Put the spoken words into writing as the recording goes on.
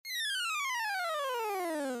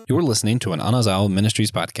You're listening to an Anazao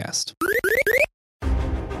Ministries podcast.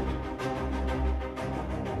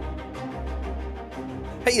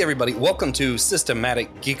 Hey everybody, welcome to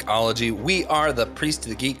Systematic Geekology. We are the Priest of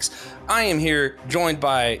the Geeks. I am here joined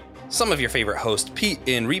by some of your favorite hosts, Pete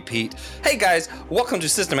and Repeat. Hey guys, welcome to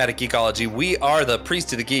Systematic Geekology. We are the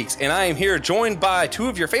Priest of the Geeks, and I am here joined by two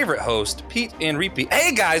of your favorite hosts, Pete and Repeat.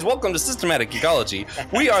 Hey guys, welcome to Systematic Geekology.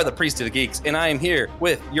 We are the Priest of the Geeks, and I am here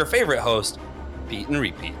with your favorite host, Pete and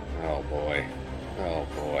Repeat. Oh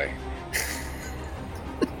boy.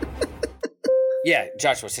 Yeah,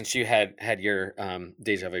 Joshua, since you had your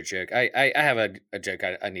deja vu joke, I have a joke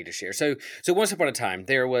I need to share. So once upon a time,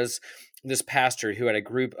 there was this pastor who had a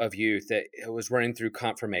group of youth that was running through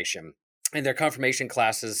confirmation. And their confirmation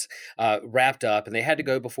classes wrapped up, and they had to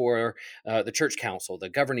go before the church council, the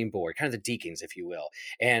governing board, kind of the deacons, if you will.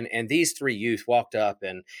 And these three youth walked up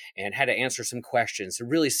and had to answer some questions to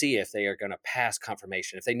really see if they are going to pass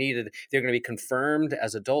confirmation, if they're going to be confirmed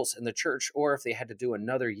as adults in the church, or if they had to do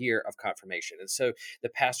another year of confirmation. And so the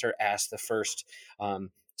pastor asked the first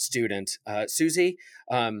student, Susie,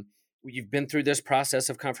 you've been through this process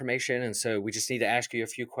of confirmation, and so we just need to ask you a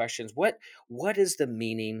few questions. What is the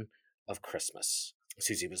meaning of Christmas?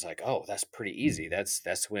 Susie was like, "Oh, that's pretty easy.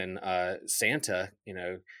 That's when Santa,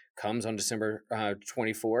 comes on December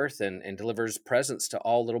 24th and delivers presents to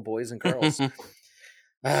all little boys and girls."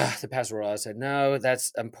 The pastor said, "No,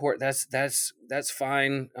 that's important. That's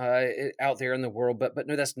fine out there in the world, but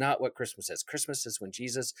no, that's not what Christmas is. Christmas is when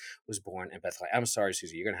Jesus was born in Bethlehem." I'm sorry,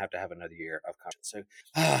 Susie, you're going to have another year of confirmation.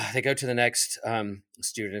 So they go to the next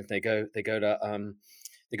student. They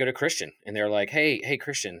go to Christian, and they're like, hey,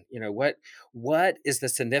 Christian, what is the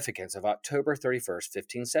significance of October 31st,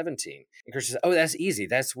 1517? And Christian says, "Oh, that's easy.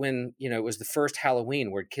 That's when, it was the first Halloween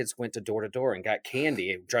where kids went to door and got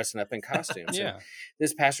candy, dressing up in costumes." Yeah. And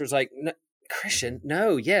this pastor's like, "No, Christian,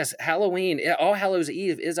 no, yes, Halloween, All Hallows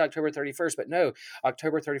Eve is October 31st, but no,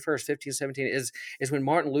 October 31st, 1517 is when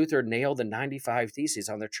Martin Luther nailed the 95 Theses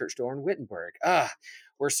on their church door in Wittenberg.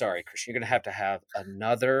 We're sorry, Christian, you're going to have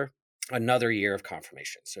another year of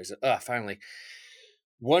confirmation." So he said, finally,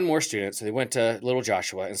 one more student. So they went to little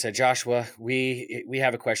Joshua and said, "Joshua, we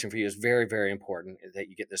have a question for you. It's very, very important that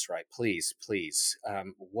you get this right. Please.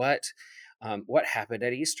 What happened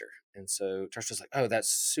at Easter?" And so Joshua's like, "Oh, that's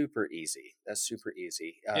super easy.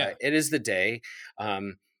 It is the day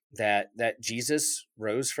that Jesus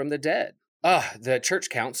rose from the dead." The church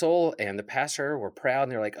council and the pastor were proud,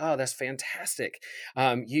 and they're like, "Oh, that's fantastic.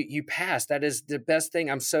 You passed. That is the best thing.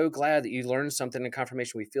 I'm so glad that you learned something in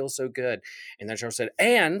confirmation. We feel so good." And then Charles said,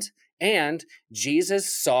 and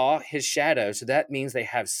Jesus saw his shadow. So that means they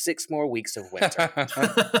have 6 more weeks of winter.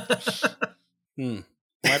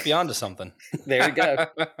 Might be onto something. There you go.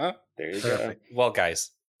 Well,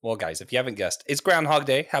 guys, if you haven't guessed, it's Groundhog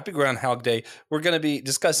Day. Happy Groundhog Day. We're going to be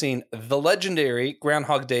discussing the legendary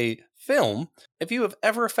Groundhog Day film. If you have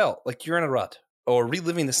ever felt like you're in a rut, or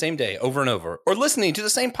reliving the same day over and over, or listening to the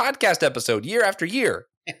same podcast episode year after year,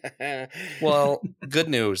 well, good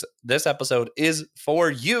news. This episode is for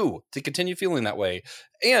you to continue feeling that way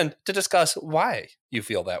and to discuss why you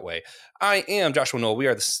feel that way. I am Joshua Noel. We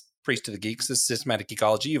are the Priest of the Geeks. This is Systematic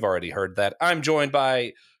Geekology. You've already heard that. I'm joined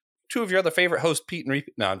by two of your other favorite hosts, Pete and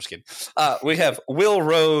Repeat. No, I'm just kidding. We have Will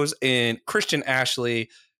Rose and Christian Ashley.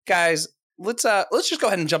 Guys, let's just go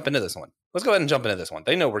ahead and jump into this one.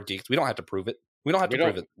 They know we're geeks. We don't have to prove it. We don't have to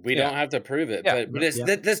prove it. Yeah.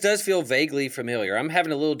 But this does feel vaguely familiar. I'm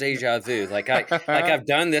having a little deja vu. Like I've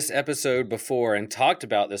done this episode before and talked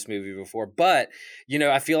about this movie before, but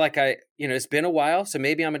I feel like it's been a while, so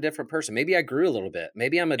maybe I'm a different person. Maybe I grew a little bit.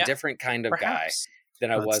 Maybe I'm a different kind of guy than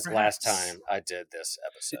I was last time I did this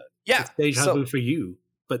episode. Yeah. It's deja vu for you,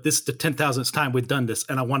 but this is the 10,000th time we've done this,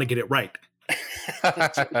 and I want to get it right.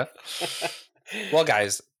 Well,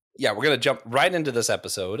 guys, we're going to jump right into this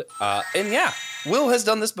episode. Will has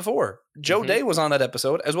done this before. Joe Day was on that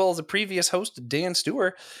episode, as well as the previous host, Dan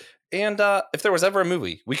Stewart. And if there was ever a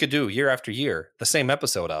movie we could do year after year, the same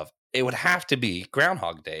episode of, it would have to be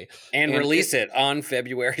Groundhog Day. And release it on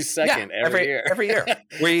February 2nd every year. Every year.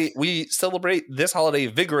 We celebrate this holiday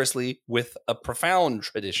vigorously with a profound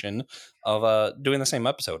tradition of doing the same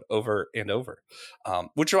episode over and over,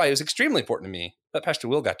 which is why it was extremely important to me that Pastor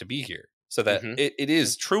Will got to be here, so that it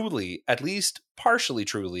is truly, at least partially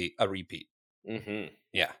truly, a repeat.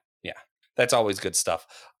 Yeah. That's always good stuff.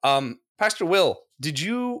 Pastor Will, did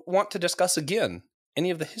you want to discuss again any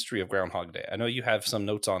of the history of Groundhog Day? I know you have some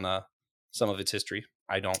notes on some of its history.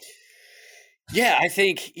 I don't. Yeah, I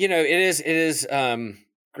think, it is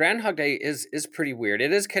Groundhog Day is pretty weird.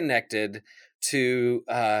 It is connected to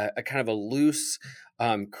a kind of a loose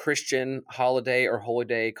Christian holiday or holy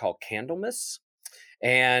day called Candlemas.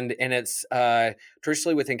 And it's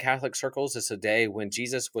traditionally within Catholic circles, it's a day when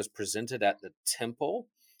Jesus was presented at the temple.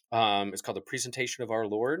 It's called the Presentation of Our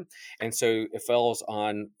Lord, and so it falls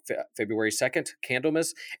on February 2nd,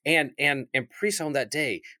 Candlemas, and priests on that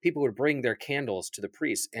day, people would bring their candles to the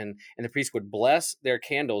priest, and the priest would bless their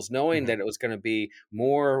candles, knowing that it was going to be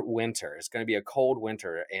more winter. It's going to be a cold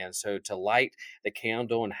winter, and so to light the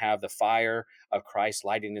candle and have the fire of Christ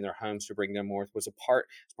lighting in their homes to bring them forth was part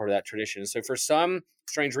of that tradition. So for some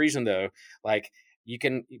strange reason, though, like you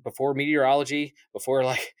can, before meteorology, before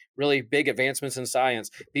like really big advancements in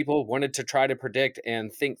science, people wanted to try to predict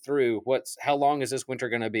and think through how long is this winter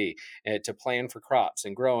going to be, to plan for crops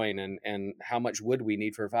and growing and how much wood we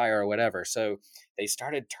need for fire or whatever. So they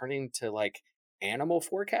started turning to like animal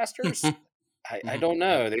forecasters. I don't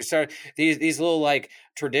know. They start these little like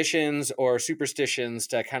traditions or superstitions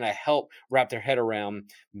to kind of help wrap their head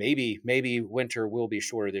around maybe winter will be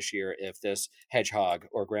shorter this year if this hedgehog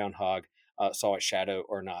or groundhog saw its shadow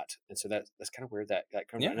or not. And so that's kind of where that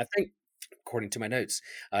comes from. And I think, according to my notes,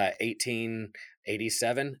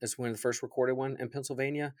 1887 is when the first recorded one in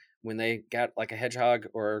Pennsylvania, when they got like a hedgehog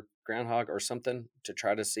or groundhog or something to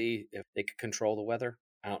try to see if they could control the weather.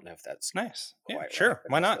 I don't know if that's nice. Yeah, sure.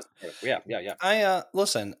 Why not? Yeah. I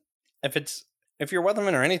listen, if your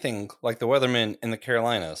weathermen are anything like the weathermen in the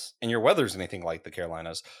Carolinas, and your weather's anything like the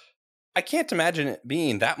Carolinas, I can't imagine it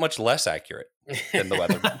being that much less accurate than the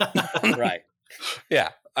weathermen. Right. Yeah.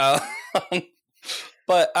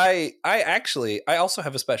 But I also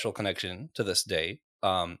have a special connection to this day.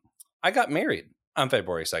 I got married on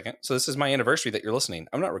February 2nd. So this is my anniversary that you're listening.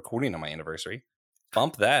 I'm not recording on my anniversary.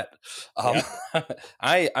 Bump that.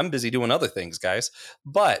 I'm busy doing other things, guys.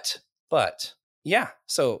 But yeah,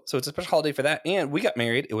 so it's a special holiday for that. And we got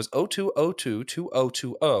married. It was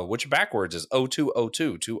 0202-2020, which backwards is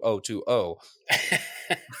 0202-2020.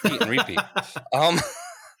 Repeat and repeat.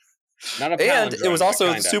 Not a and it was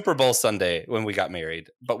also Super Bowl Sunday when we got married,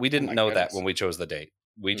 but we didn't know that when we chose the date.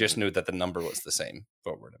 We just knew that the number was the same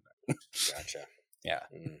forward and back. Gotcha. Yeah.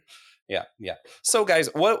 Yeah. So, guys,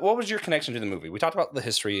 what was your connection to the movie? We talked about the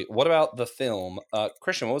history. What about the film?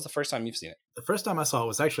 Christian, what was the first time you've seen it? The first time I saw it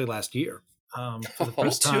was actually last year. For the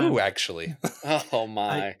first time, too, actually. Oh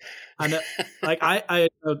my! I know. Like I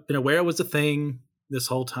had been aware it was a thing this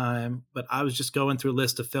whole time, but I was just going through a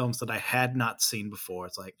list of films that I had not seen before.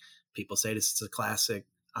 It's like people say this is a classic.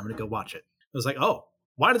 I'm going to go watch it. I was like, oh,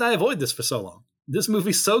 why did I avoid this for so long? This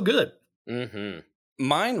movie's so good. Mm-hmm.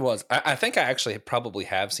 Mine was, I think I actually probably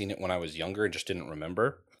have seen it when I was younger and just didn't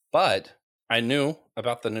remember. But I knew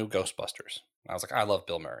about the new Ghostbusters. I was like, I love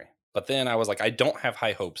Bill Murray. But then I was like, I don't have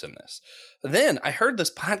high hopes in this. Then I heard this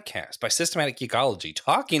podcast by Systematic Geekology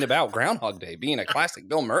talking about Groundhog Day being a classic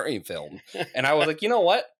Bill Murray film. And I was like, you know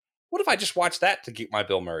what? What if I just watch that to get my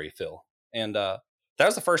Bill Murray fill? And that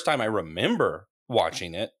was the first time I remember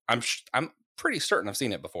watching it. I'm pretty certain I've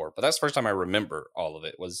seen it before, but that's the first time I remember all of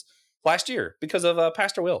it was last year because of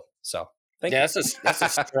Pastor Will. So thank you.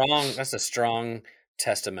 That's a strong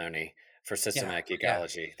testimony for Systematic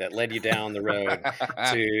Geekology that led you down the road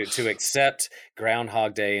to accept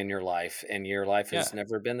Groundhog Day in your life, and your life has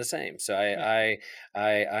never been the same. So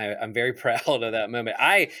I'm very proud of that moment.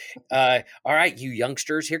 All right, you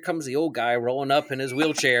youngsters, here comes the old guy rolling up in his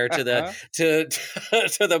wheelchair to the to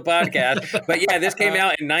the podcast. But yeah, this came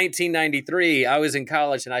out in 1993. I was in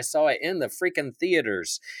college and I saw it in the freaking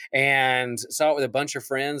theaters and saw it with a bunch of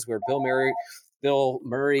friends. We're Bill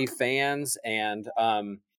Murray fans, and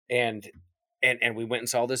we went and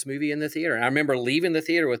saw this movie in the theater. And I remember leaving the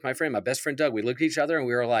theater with my friend, my best friend Doug. We looked at each other and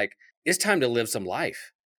we were like, it's time to live some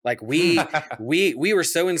life. Like we were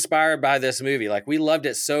so inspired by this movie. Like we loved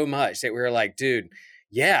it so much that we were like, dude,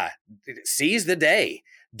 seize the day.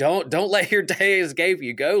 Don't let your day escape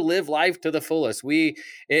you. Go live life to the fullest.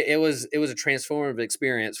 It was a transformative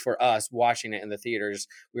experience for us watching it in the theaters.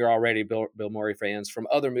 We were already Bill Murray fans from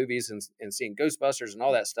other movies and seeing Ghostbusters and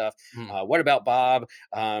all that stuff. What About Bob?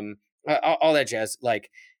 All that jazz. Like,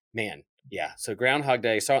 man, yeah. So Groundhog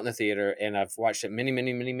Day, saw it in the theater, and I've watched it many,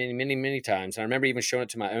 many, many, many, many, many times. And I remember even showing it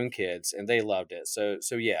to my own kids, and they loved it. So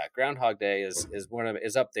yeah, Groundhog Day is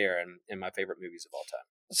up there in my favorite movies of all time.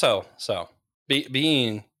 So.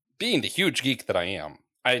 Being the huge geek that I am,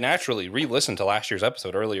 I naturally re-listened to last year's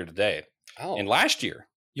episode earlier today. Oh. And last year,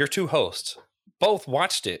 your two hosts both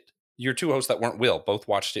watched it. Your two hosts that weren't Will both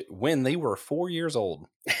watched it when they were 4 years old.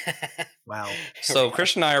 Wow. So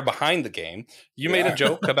Christian and I are behind the game. You made a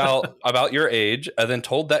joke about your age and then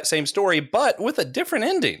told that same story, but with a different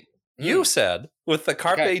ending. You said with the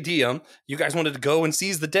Carpe Diem, you guys wanted to go and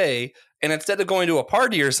seize the day. And instead of going to a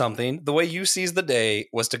party or something, the way you seized the day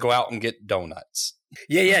was to go out and get donuts.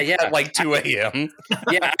 Yeah. At like 2 a.m.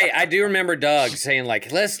 Yeah, I do remember Doug saying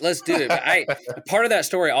like, let's do it. But part of that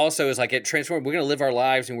story also is like it transformed. We're going to live our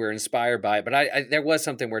lives and we're inspired by it. But I there was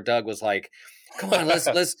something where Doug was like, come on,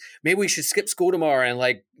 let's maybe we should skip school tomorrow and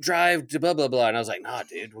like drive to blah blah blah. And I was like, nah,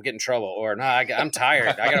 dude, we'll get in trouble. Or nah, I'm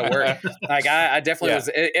tired. I gotta work. Like I definitely was.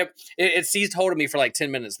 It seized hold of me for like 10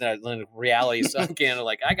 minutes. Then reality sunk in.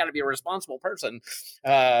 Like I got to be a responsible person.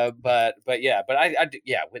 But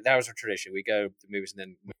that was a tradition. We go to movies and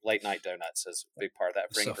then late night donuts is a big part of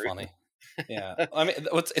that. So funny. Yeah, I mean,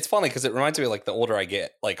 it's funny because it reminds me like the older I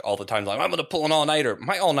get, like all the times like I'm gonna pull an all nighter.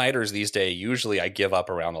 My all nighters these days usually I give up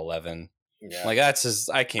around 11. Yeah. Like that's just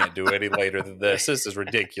I can't do any later than this. This is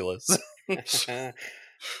ridiculous.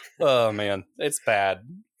 Oh man, it's bad.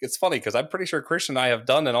 It's funny because I'm pretty sure Christian and I have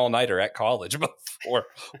done an all nighter at college before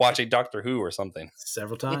watching Doctor Who or something.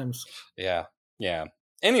 Several times. Yeah.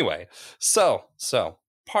 Anyway, so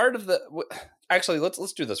part of the actually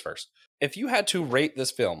let's do this first. If you had to rate this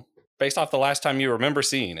film based off the last time you remember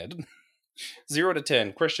seeing it, 0 to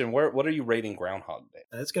 10, Christian, what are you rating Groundhog Day?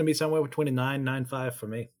 It's going to be somewhere between a 9, 9.5 for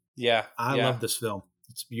me. Yeah, I love this film.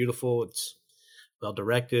 It's beautiful. It's well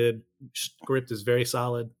directed. Script is very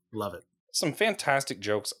solid. Love it. Some fantastic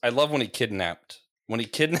jokes. I love when he kidnapped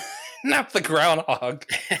the groundhog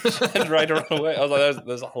and tried to run away. I was like,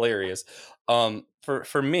 that's hilarious.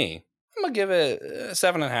 For me, I'm gonna give it a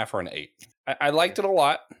 7.5 or an 8. I liked it a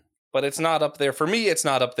lot, but it's not up there for me. It's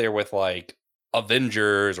not up there with like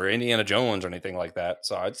Avengers or Indiana Jones or anything like that.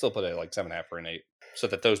 So I'd still put it like 7.5 or an 8. So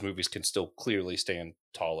that those movies can still clearly stand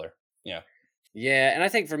taller. Yeah. Yeah, and I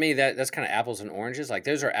think for me that's kind of apples and oranges. Like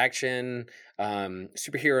those are action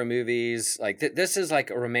superhero movies. Like this is like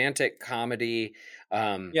a romantic comedy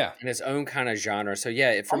in its own kind of genre. So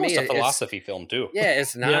yeah, for almost me a philosophy film too. Yeah,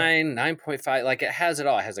 it's 9.5. Like it has it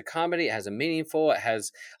all. It has a comedy, it has a meaningful, it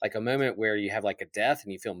has like a moment where you have like a death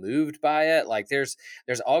and you feel moved by it. Like there's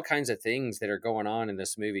all kinds of things that are going on in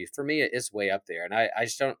this movie. For me, it's way up there. And I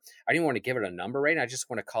didn't want to give it a number rating. I just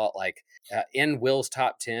want to call it like in Will's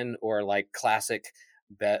top 10 or like classic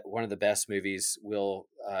one of the best movies Will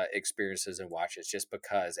experiences and watches just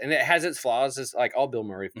because. And it has its flaws. It's like all Bill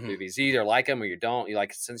Murray movies. You either like him or you don't. You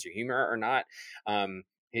like his sense of humor or not.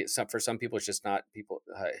 For some people, it's just not people.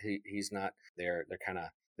 He's not their kind of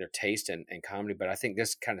their taste in comedy. But I think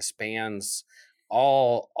this kind of spans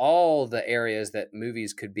all the areas that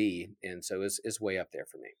movies could be in. So it's way up there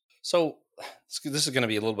for me. So this is going to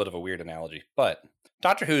be a little bit of a weird analogy, but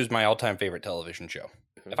Doctor Who is my all-time favorite television show.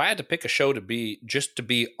 If I had to pick a show to be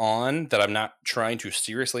on that I'm not trying to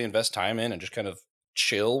seriously invest time in and just kind of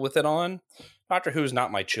chill with it on, Doctor Who is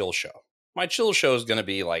not my chill show. My chill show is going to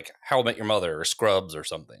be like How I Met Your Mother or Scrubs or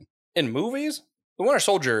something. In movies, The Winter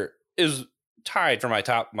Soldier is tied for my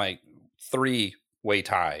 3-way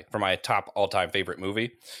tie for my top all-time favorite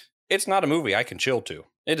movie. It's not a movie I can chill to.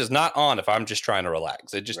 It is not on if I'm just trying to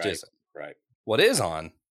relax. It just isn't. Right. What is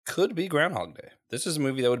on could be Groundhog Day. This is a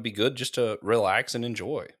movie that would be good just to relax and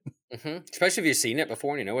enjoy. Mm-hmm. Especially if you've seen it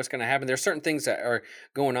before and you know what's going to happen. There's certain things that are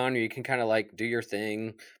going on where you can kind of like do your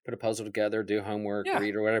thing, put a puzzle together, do homework,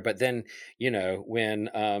 read or whatever. But then, when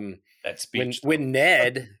that speech when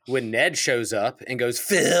Ned shows up and goes,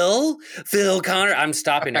 Phil Connor, I'm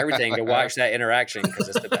stopping everything to watch that interaction because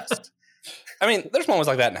it's the best. I mean, there's moments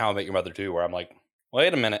like that in How I Met Your Mother too, where I'm like,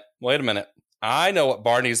 wait a minute. I know what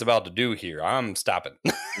Barney's about to do here. I'm stopping.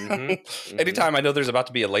 Mm-hmm. Anytime I know there's about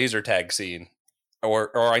to be a laser tag scene,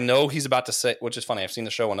 or I know he's about to say, which is funny, I've seen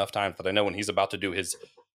the show enough times that I know when he's about to do his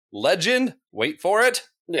legend, wait for it,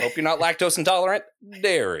 hope you're not lactose intolerant,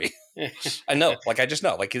 dairy. I know, I just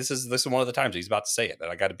know, this is one of the times he's about to say it,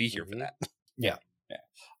 and I got to be here for that. Yeah.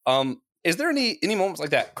 Is there any moments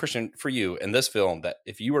like that, Christian, for you in this film that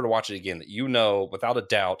if you were to watch it again, that without a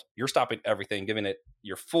doubt, you're stopping everything, giving it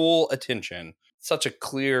your full attention, such a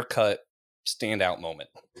clear-cut standout moment?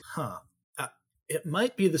 It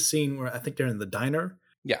might be the scene where I think they're in the diner.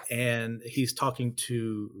 Yeah. And he's talking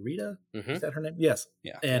to Rita. Mm-hmm. Is that her name? Yes.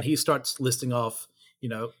 Yeah. And he starts listing off,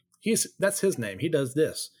 that's his name. He does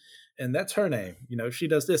this. And that's her name. She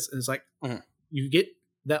does this. And it's like, you get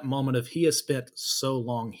that moment of he has spent so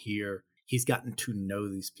long here. He's gotten to know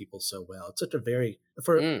these people so well. It's such a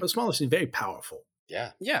for a smaller scene, very powerful.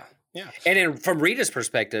 Yeah. Yeah. Yeah. And from Rita's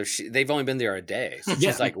perspective, they've only been there a day. So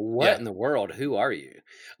she's like, what in the world? Who are you?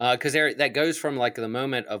 Because that goes from like the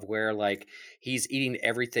moment of where like he's eating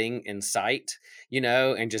everything in sight,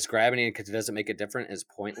 and just grabbing it because it doesn't make a difference is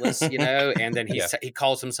pointless, and then he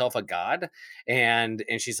calls himself a god. And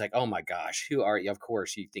she's like, oh my gosh, who are you? Of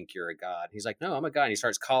course you think you're a god. He's like, no, I'm a god. And he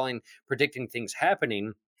starts predicting things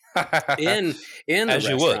happening in the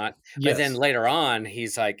restaurant. But then later on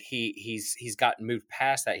he's like he's gotten moved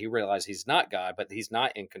past that. He realized he's not God, but he's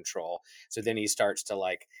not in control. So then he starts to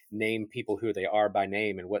like name people who they are by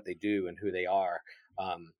name and what they do and who they are,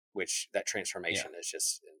 which that transformation is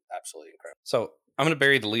just absolutely incredible. So I'm going to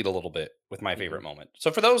bury the lead a little bit with my favorite moment.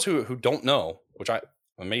 So for those who don't know, which I'm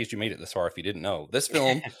amazed you made it this far if you didn't know, this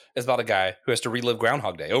film is about a guy who has to relive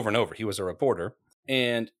Groundhog Day over and over. He was a reporter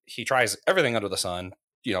and he tries everything under the sun,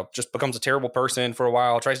 just becomes a terrible person for a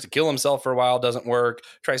while, tries to kill himself for a while, doesn't work,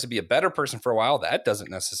 tries to be a better person for a while, that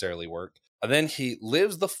doesn't necessarily work. And then he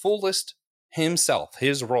lives the fullest himself,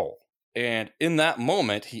 his role. And in that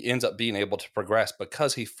moment, he ends up being able to progress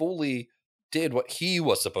because he fully did what he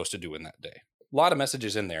was supposed to do in that day. A lot of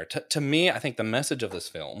messages in there. To me, I think the message of this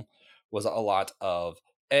film was a lot of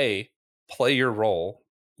A, play your role,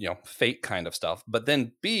 fate kind of stuff. But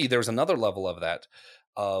then B, there's another level of that,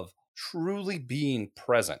 of truly being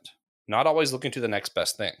present, not always looking to the next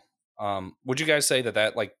best thing. Would you guys say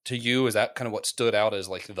that like to you, is that kind of what stood out as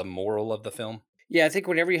like the moral of the film? Yeah, I think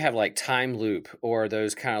whenever you have like time loop or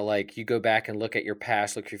those kind of like you go back and look at your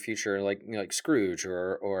past, look at your future, like like Scrooge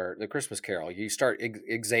or The Christmas Carol, you start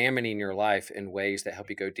examining your life in ways that help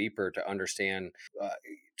you go deeper to understand,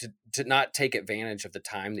 to not take advantage of the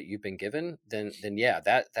time that you've been given. Then yeah,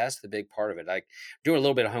 that's the big part of it. Like doing a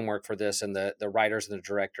little bit of homework for this, and the writers and the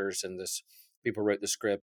directors and this people wrote the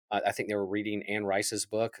script. I think they were reading Anne Rice's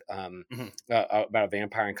book about a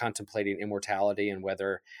vampire and contemplating immortality and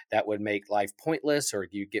whether that would make life pointless or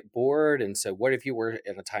you get bored. And so what if you were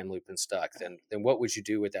in a time loop and stuck? Then what would you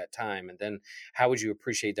do with that time? And then how would you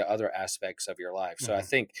appreciate the other aspects of your life? So I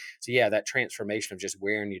think, that transformation of just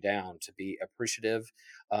wearing you down to be appreciative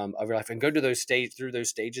of your life and go to through those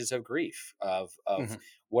stages of grief of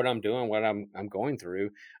what I'm doing, what I'm going through,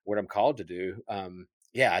 what I'm called to do.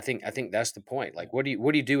 I think that's the point. Like, what do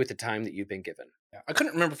you do with the time that you've been given? Yeah, I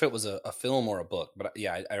couldn't remember if it was a film or a book, but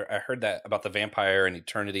I heard that about the vampire and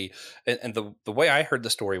eternity. And the way I heard the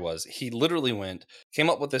story was he literally came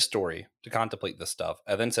up with this story to contemplate this stuff,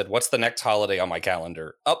 and then said, "What's the next holiday on my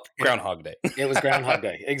calendar?" Groundhog Day. It was Groundhog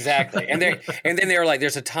Day, exactly. And then they were like,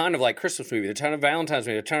 "There's a ton of like Christmas movies, a ton of Valentine's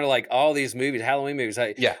movies, a ton of like all these movies, Halloween movies."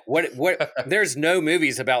 Like, what? There's no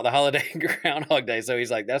movies about the holiday Groundhog Day, so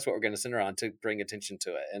he's like, "That's what we're going to center on to bring attention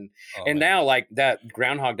to it." And now like that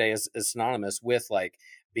Groundhog Day is synonymous with like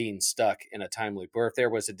being stuck in a time loop, or if there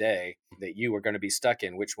was a day that you were going to be stuck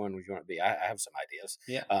in, which one would you want to be? I have some ideas.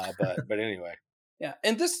 But anyway. Yeah.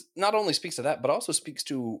 And this not only speaks to that, but also speaks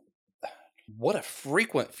to what a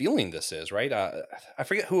frequent feeling this is, right? I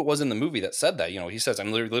forget who it was in the movie that said that, he says,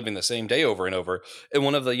 I'm literally living the same day over and over. And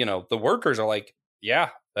one of the, the workers are like, yeah,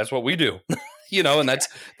 that's what we do. And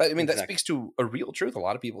that speaks to a real truth. A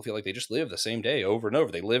lot of people feel like they just live the same day over and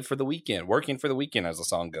over. They live for the weekend, working for the weekend, as the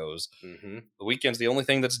song goes. Mm-hmm. The weekend's the only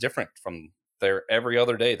thing that's different from their every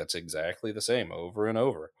other day. That's exactly the same over and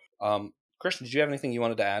over. Christian, did you have anything you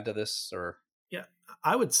wanted to add to this? Or yeah,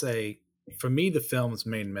 I would say for me, the film's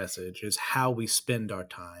main message is how we spend our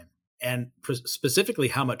time, and specifically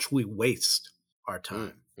how much we waste our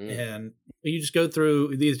time. And you just go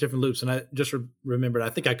through these different loops. And I just remembered, I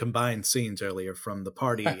think I combined scenes earlier from the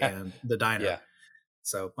party and the diner. Yeah.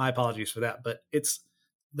 So my apologies for that. But it's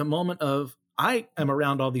the moment of, I am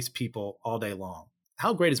around all these people all day long.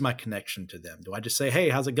 How great is my connection to them? Do I just say, hey,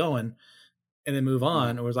 how's it going? And then move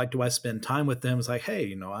on? Or is like, do I spend time with them? It's like,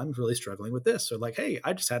 hey, I'm really struggling with this. Or like, hey,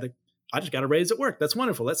 I just got a raise at work. That's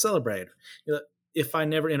wonderful. Let's celebrate. If I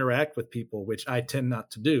never interact with people, which I tend not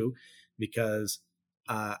to do because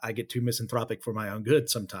I get too misanthropic for my own good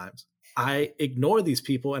sometimes, I ignore these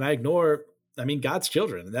people, and I ignore, God's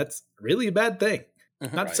children. And that's really a bad thing.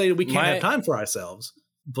 Not to say that we can't have time for ourselves,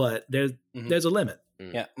 but there's a limit.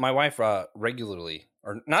 Yeah. My wife regularly,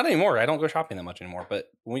 or not anymore, I don't go shopping that much anymore, but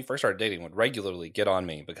when we first started dating, would regularly get on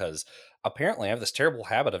me because apparently I have this terrible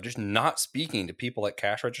habit of just not speaking to people at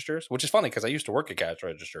cash registers, which is funny because I used to work at cash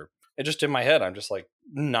register. It just in my head, I'm just like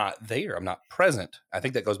not there. I'm not present. I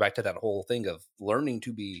think that goes back to that whole thing of learning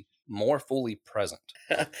to be more fully present.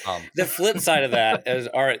 The flip side of that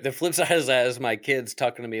is my kids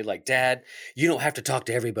talking to me like, Dad, you don't have to talk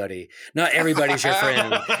to everybody. Not everybody's your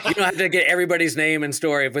friend. You don't have to get everybody's name and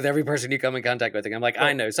story with every person you come in contact with. And I'm like,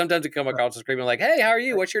 I know. Sometimes we come across the screen and like, hey, how are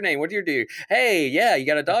you? What's your name? What do you do? Hey, yeah, you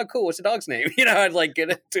got a dog? Cool. What's the dog's name? I'd like get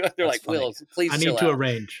it to it. They're like, Will, please. I need to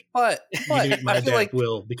arrange. But you need my I feel dad, like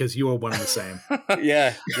Will, because you are one and the same.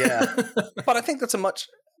 Yeah. But I think that's a much.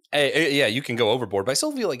 Yeah, you can go overboard, but I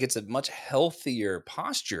still feel like it's a much healthier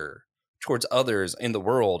posture towards others in the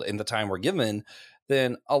world in the time we're given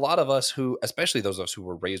than a lot of us who, especially those of us who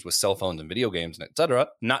were raised with cell phones and video games and et cetera,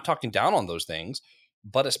 not talking down on those things,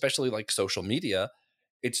 but especially like social media,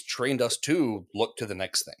 it's trained us to look to the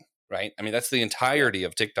next thing, right? I mean, that's the entirety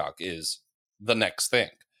of TikTok is the next thing.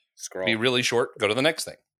 Scroll. Be really short, go to the next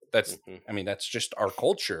thing. That's, I mean, that's just our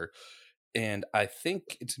culture. And I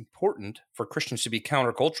think it's important for Christians to be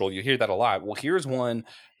countercultural. You hear that a lot. Well, here's one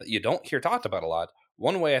that you don't hear talked about a lot.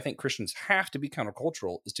 One way I think Christians have to be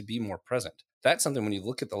countercultural is to be more present. That's something when you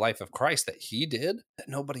look at the life of Christ that he did that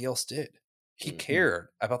nobody else did. He cared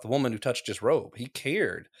about the woman who touched his robe. He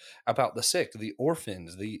cared about the sick, the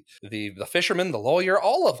orphans, the fisherman, the lawyer,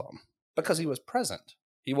 all of them, because he was present.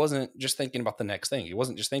 He wasn't just thinking about the next thing. He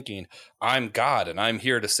wasn't just thinking, I'm God and I'm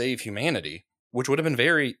here to save humanity. Which would have been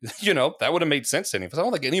very, that would have made sense to any of us. I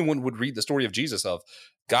don't think anyone would read the story of Jesus of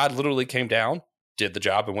God literally came down, did the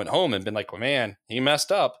job, and went home and been like, well, man, he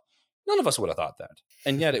messed up. None of us would have thought that.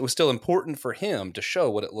 And yet it was still important for him to show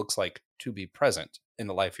what it looks like to be present in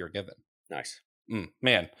the life you're given. Nice.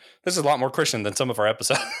 Man, this is a lot more Christian than some of our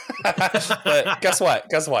episodes. But guess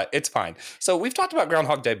what? It's fine. So we've talked about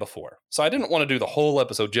Groundhog Day before. So I didn't want to do the whole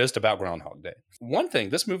episode just about Groundhog Day. One thing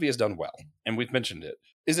this movie has done well, and we've mentioned it,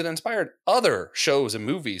 is it inspired other shows and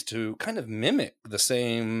movies to kind of mimic the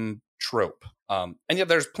same trope. And yet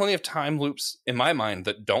there's plenty of time loops in my mind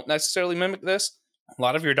that don't necessarily mimic this. A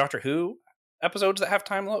lot of your Doctor Who episodes that have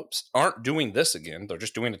time loops aren't doing this again. They're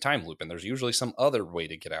just doing a time loop, and there's usually some other way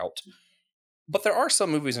to get out. But there are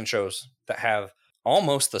some movies and shows that have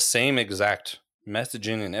almost the same exact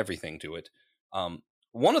messaging and everything to it.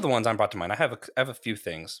 One of the ones I brought to mind, I have a few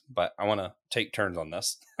things, but I want to take turns on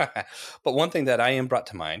this. But one thing that I am brought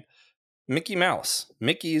to mind, Mickey Mouse.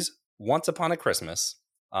 Mickey's Once Upon a Christmas.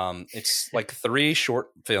 It's like 3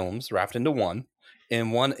 short films wrapped into one.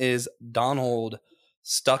 And one is Donald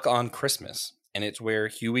Stuck on Christmas. And it's where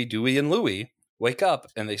Huey, Dewey, and Louie wake up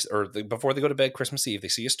and before they go to bed Christmas Eve, they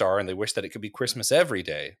see a star and they wish that it could be Christmas every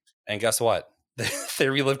day. And guess what? They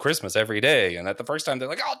relive Christmas every day. And at the first time they're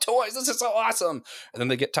like, oh, toys, this is so awesome. And then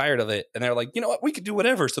they get tired of it. And they're like, you know what? We could do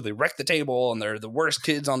whatever. So they wreck the table and they're the worst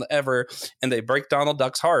kids on the ever. And they break Donald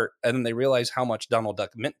Duck's heart. And then they realize how much Donald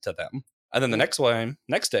Duck meant to them. And then the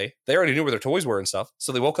next day, they already knew where their toys were and stuff.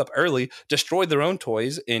 So they woke up early, destroyed their own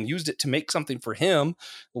toys, and used it to make something for him.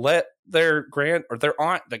 Let their their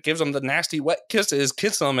aunt that gives them the nasty wet kisses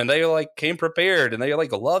kiss them, and they like came prepared, and they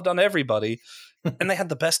like loved on everybody, and they had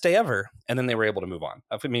the best day ever. And then they were able to move on.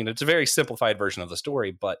 I mean, it's a very simplified version of the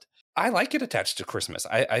story, but I like it attached to Christmas.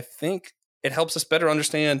 I think it helps us better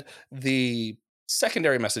understand the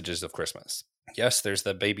secondary messages of Christmas. Yes, there's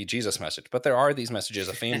the baby Jesus message, but there are these messages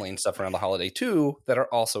of family and stuff around the holiday too that are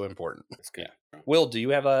also important. That's good. Yeah. Will, do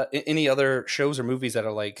you have any other shows or movies that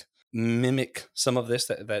are like mimic some of this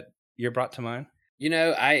that you're brought to mind?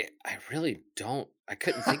 I really don't. I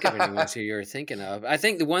couldn't think of anyone who you're thinking of. I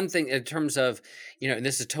think the one thing in terms of, and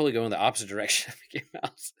this is totally going the opposite direction of Mickey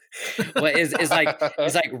Mouse, but is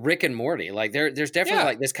like Rick and Morty. Like there's definitely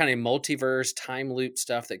like this kind of multiverse time loop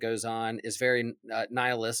stuff that goes on. Is very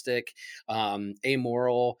nihilistic,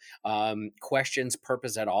 amoral, questions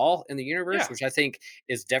purpose at all in the universe, which I think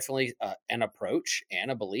is definitely an approach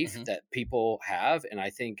and a belief that people have. And I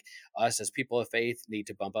think us as people of faith need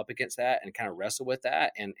to bump up against that and kind of wrestle with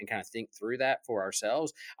that and kind of think through that for ourselves.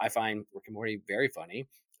 I find Rick and Morty very funny.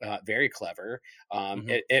 Very clever.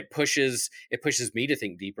 It pushes me to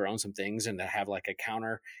think deeper on some things and to have like a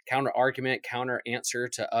counter argument, counter answer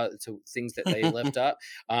to things that they lift up.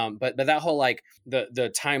 But that whole like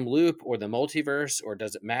the time loop or the multiverse, or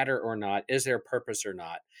does it matter or not? Is there a purpose or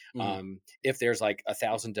not? If there's like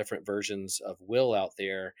 1,000 different versions of Will out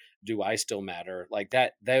there, do I still matter? Like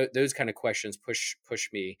that those kind of questions push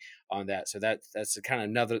me on that. So that's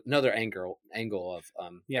kind of another angle of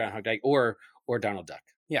Groundhog Day or Donald Duck.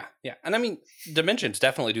 Yeah. And I mean, Dimensions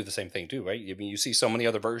definitely do the same thing too, right? I mean, you see so many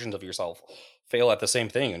other versions of yourself fail at the same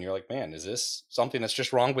thing, and you're like, man, is this something that's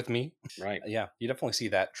just wrong with me? Right. Yeah, you definitely see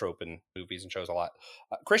that trope in movies and shows a lot.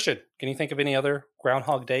 Christian, can you think of any other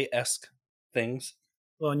Groundhog Day-esque things?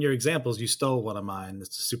 Well, in your examples, you stole one of mine.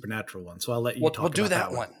 It's a supernatural one, so I'll let you talk We'll do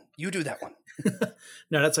about that one. You do that one.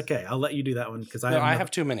 No, that's okay. I'll let you do that one because I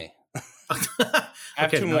have too many. I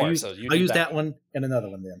have two more. I'll use that one and another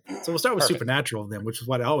one then. So we'll start with Perfect. Supernatural then, which is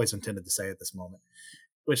what I always intended to say at this moment.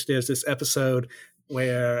 Which there's this episode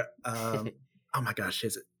where, oh my gosh,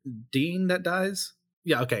 is it Dean that dies?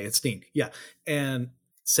 Yeah, okay, it's Dean. Yeah, and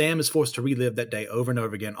Sam is forced to relive that day over and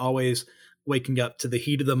over again, always waking up to the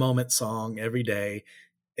heat of the moment song every day.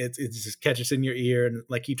 It just catches in your ear, and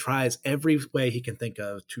like he tries every way he can think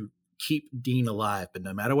of to keep Dean alive, but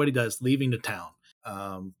no matter what he does, leaving the town,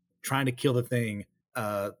 trying to kill the thing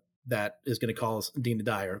that is going to cause Dean to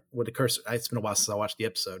die, or what occurs. It's been a while since I watched the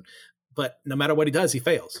episode, but no matter what he does, he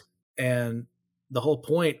fails. And the whole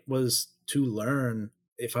point was to learn,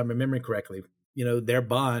 if I'm remembering correctly, their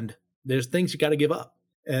bond. There's things you got to give up.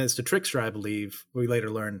 And it's the trickster, I believe. We later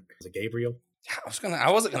learn was it Gabriel.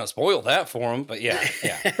 I wasn't gonna spoil that for him, but yeah.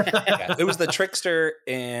 It was the trickster,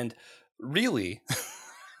 and really,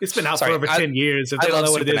 it's been out for over 10 years. If they don't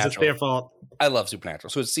know what it is, it's their fault. I love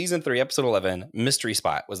Supernatural. So it's season 3, episode 11. Mystery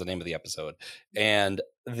Spot was the name of the episode, and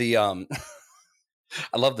the I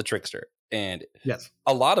love the trickster, and yes,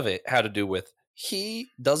 a lot of it had to do with he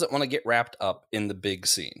doesn't want to get wrapped up in the big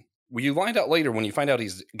scene. Well, you find out later when you find out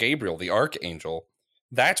he's Gabriel, the archangel.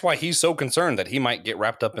 That's why he's so concerned that he might get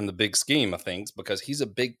wrapped up in the big scheme of things, because he's a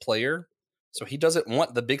big player. So he doesn't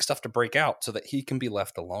want the big stuff to break out so that he can be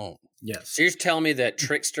left alone. Yes. So you're telling me that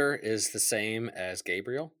Trickster is the same as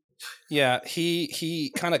Gabriel? Yeah,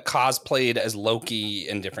 he kind of cosplayed as Loki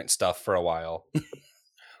and different stuff for a while.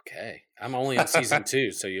 Okay. I'm only on season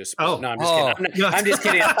 2, so you. Oh, no, I'm just kidding. I'm just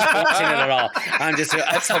kidding. I'm not watching it at all.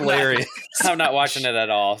 That's hilarious. I'm not watching it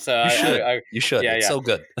at all. So you should. Yeah, it's so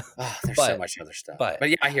good. Oh, there's so much other stuff. But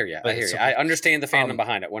yeah, I hear you. So I understand the fandom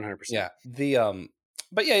behind it 100%. Yeah.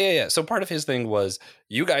 But yeah. So part of his thing was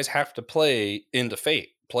you guys have to play into fate,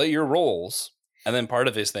 play your roles, and then part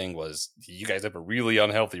of his thing was you guys have a really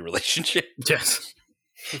unhealthy relationship. Yes.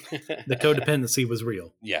 The codependency was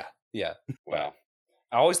real. Yeah. Wow.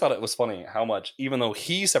 I always thought it was funny how much, even though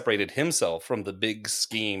he separated himself from the big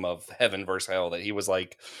scheme of heaven versus hell, that he was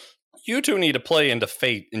like, you two need to play into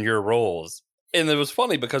fate in your roles. And it was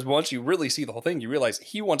funny because once you really see the whole thing, you realize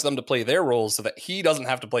he wants them to play their roles so that he doesn't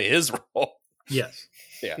have to play his role. Yes.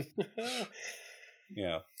 Yeah.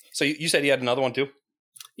 Yeah. So you said he had another one too?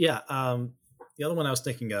 Yeah. The other one I was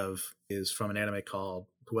thinking of is from an anime called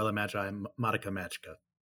Puella Magi Madoka Magica.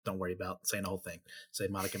 Don't worry about saying the whole thing. Say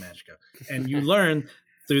Madoka Magica. And you learn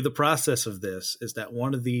through the process of this is that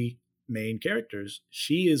one of the main characters,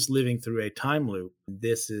 she is living through a time loop.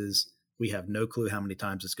 We have no clue how many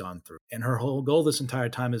times it's gone through. And her whole goal this entire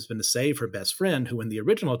time has been to save her best friend, who in the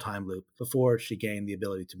original time loop, before she gained the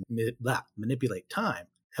ability to manipulate time,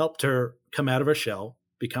 helped her come out of her shell,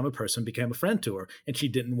 become a person, became a friend to her, and she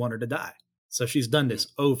didn't want her to die. So she's done this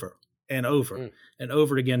over and over and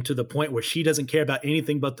over again, to the point where she doesn't care about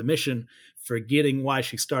anything but the mission, forgetting why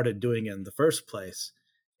she started doing it in the first place.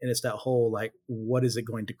 And it's that whole, like, what is it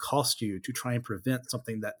going to cost you to try and prevent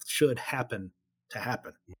something that should happen to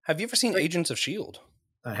happen? Have you ever seen Agents of S.H.I.E.L.D.?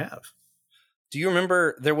 I have. Do you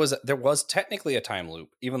remember there was technically a time loop,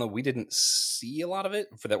 even though we didn't see a lot of it,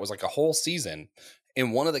 for that was like a whole season.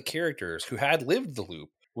 And one of the characters who had lived the loop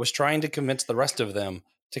was trying to convince the rest of them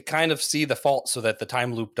to kind of see the fault so that the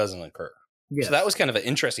time loop doesn't occur. Yes. So that was kind of an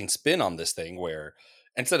interesting spin on this thing, where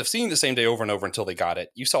instead of seeing the same day over and over until they got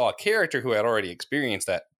it, you saw a character who had already experienced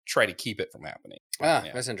that try to keep it from happening.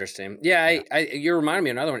 That's interesting. Yeah, you reminded me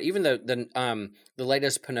of another one. Even though the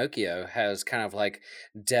latest Pinocchio has kind of like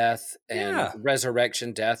death and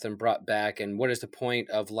resurrection, death and brought back, and what is the point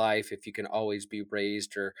of life if you can always be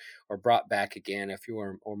raised or brought back again if you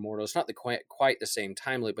are mortal? It's not quite the same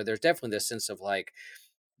time loop, but there's definitely this sense of like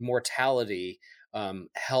mortality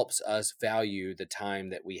helps us value the time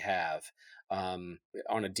that we have on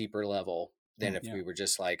a deeper level than if we were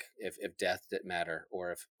just like if death didn't matter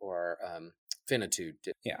or finitude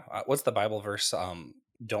did. What's the Bible verse?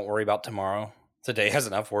 Don't worry about tomorrow. Today has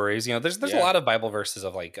enough worries. There's a lot of Bible verses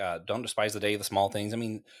of like don't despise the day, the small things. I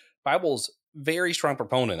mean, Bible's very strong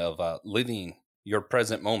proponent of living your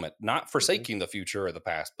present moment, not forsaking the future or the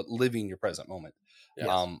past, but living your present moment. Yes.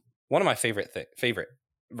 One of my favorite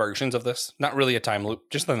versions of this, not really a time loop,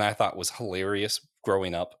 just something I thought was hilarious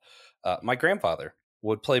growing up. My grandfather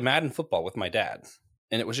would play Madden football with my dad,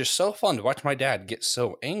 and it was just so fun to watch my dad get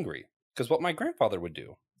so angry, because what my grandfather would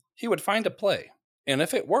do, he would find a play, and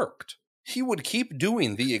if it worked, he would keep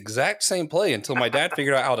doing the exact same play until my dad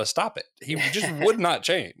figured out how to stop it. He just would not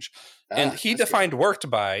change. And he defined worked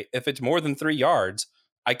by, if it's more than 3 yards,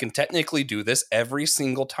 I can technically do this every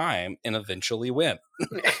single time and eventually win.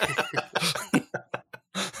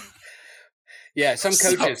 Yeah, some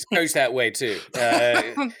coaches coach that way too.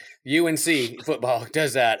 UNC football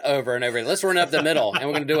does that over and over. Let's run up the middle, and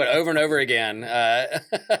we're going to do it over and over again.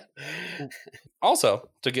 Also,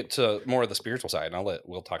 to get to more of the spiritual side, and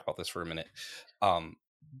we'll talk about this for a minute.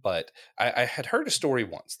 But I had heard a story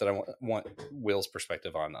once that I want Will's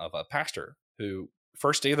perspective on, of a pastor who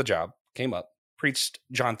first day of the job came up, preached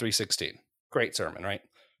John 3:16. Great sermon, right?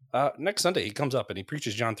 Next Sunday he comes up and he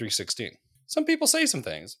preaches John 3:16. Some people say some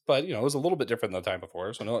things, but it was a little bit different than the time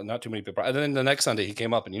before. So not too many people. And then the next Sunday he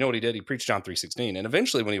came up and you know what he did? He preached John 3:16. And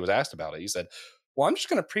eventually when he was asked about it, he said, well, I'm just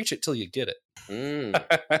going to preach it till you get it.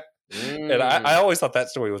 And I always thought that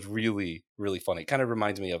story was really, really funny. It kind of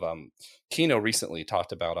reminds me of Kino recently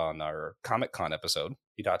talked about on our Comic-Con episode.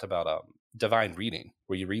 He talked about divine reading,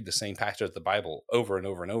 where you read the same passage of the Bible over and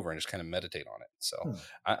over and over and just kind of meditate on it. So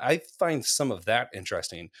I find some of that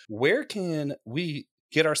interesting. Where can we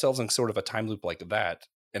get ourselves in sort of a time loop like that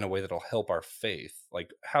in a way that'll help our faith?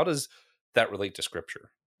 Like, how does that relate to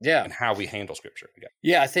Scripture? Yeah. And how we handle Scripture?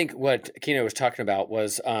 Yeah, I think what Kino was talking about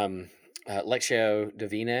was Lectio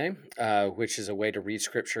Divina, which is a way to read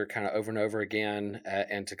Scripture kind of over and over again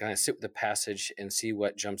and to kind of sit with the passage and see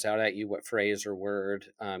what jumps out at you, what phrase or word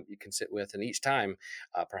you can sit with. And each time,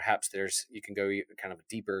 perhaps you can go kind of a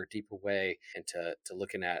deeper way into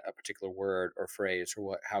looking at a particular word or phrase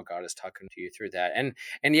or how God is talking to you through that.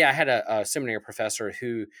 And yeah, I had a seminary professor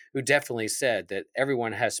who definitely said that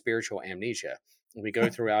everyone has spiritual amnesia. We go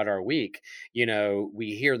throughout our week,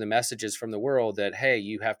 we hear the messages from the world that, hey,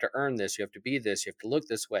 you have to earn this, you have to be this, you have to look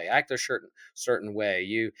this way, act a certain way.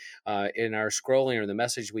 In our scrolling or the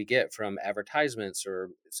message we get from advertisements or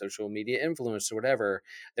social media influence or whatever,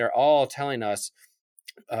 they're all telling us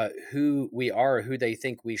who we are, who they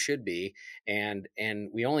think we should be. And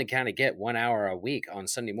we only kind of get 1 hour a week on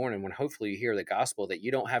Sunday morning when hopefully you hear the gospel that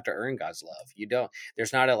you don't have to earn God's love.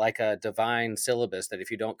 There's not like a divine syllabus that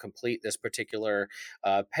if you don't complete this particular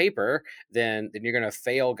paper, then you're going to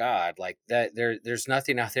fail God like that. There's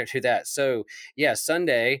nothing out there to that. So yeah,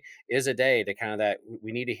 Sunday is a day to kind of that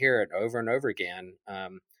we need to hear it over and over again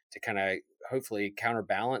to kind of hopefully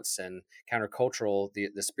counterbalance and countercultural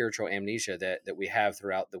the spiritual amnesia that we have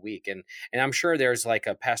throughout the week. And I'm sure there's like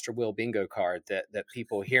a Pastor Will bingo card that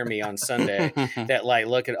people hear me on Sunday that like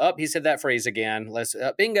look it up. He said that phrase again. Let's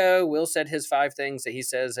bingo. Will said his 5 things that he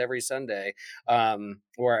says every Sunday,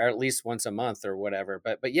 or at least once a month or whatever.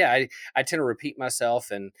 But yeah, I tend to repeat myself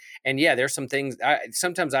and yeah, there's some things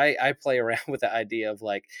sometimes I play around with the idea of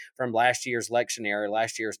like from last year's lectionary,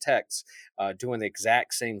 last year's text, doing the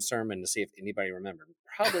exact same sermon to see if anybody remembered.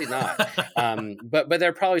 Probably not. But there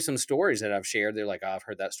are probably some stories that I've shared. They're like, oh, I've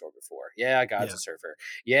heard that story before. Yeah, God's a surfer.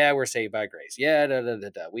 Yeah, we're saved by grace. Yeah,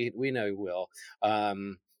 we know Will.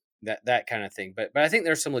 That kind of thing. But I think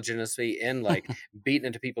there's some legitimacy in like beating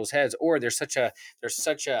into people's heads, or there's such a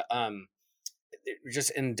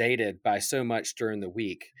just inundated by so much during the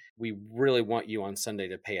week. We really want you on Sunday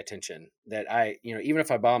to pay attention that even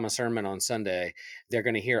if I bomb a sermon on Sunday, they're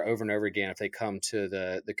going to hear over and over again if they come to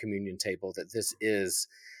the communion table that this is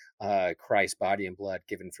Christ's body and blood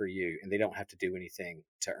given for you, and they don't have to do anything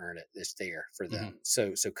to earn it. It's there for them.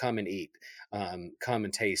 So come and eat, come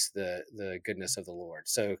and taste the goodness of the Lord.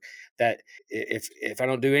 So that if I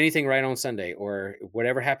don't do anything right on Sunday, or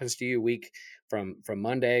whatever happens to you week from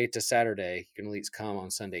Monday to Saturday, you can at least come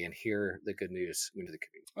on Sunday and hear the good news into the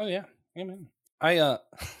community. Oh yeah, amen.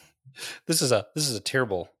 This is a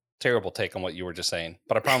terrible take on what you were just saying,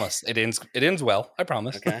 but I promise it ends well. I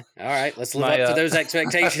promise. Okay. All right. Let's live up to those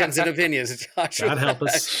expectations and opinions. Joshua. God help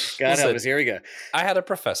us. God help us. Here we go. I had a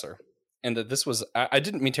professor, and this was, I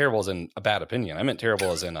didn't mean terrible as in a bad opinion. I meant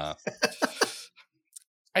terrible as in, I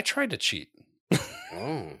tried to cheat.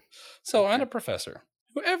 So I had a professor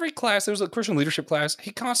who every class, there was a Christian leadership class,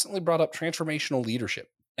 he constantly brought up transformational leadership.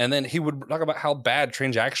 And then he would talk about how bad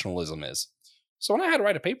transactionalism is. So when I had to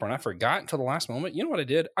write a paper and I forgot until the last moment, you know what I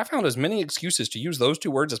did? I found as many excuses to use those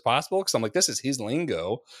 2 words as possible because I'm like, this is his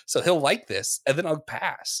lingo, so he'll like this, and then I'll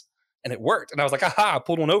pass. And it worked. And I was like, aha, I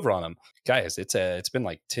pulled one over on him. Guys, it's been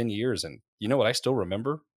like 10 years, and you know what I still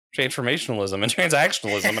remember? Transformationalism and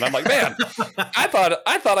transactionalism. And I'm like, man, I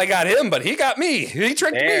thought I got him, but he got me. He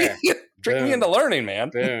tricked me. Tricked me into learning, man.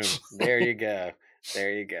 Boom. There you go.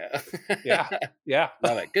 There you go. Yeah.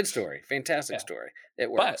 Love it. Good story. Fantastic story. It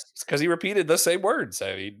works. But it's because he repeated the same words.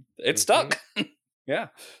 I mean, it stuck. Yeah.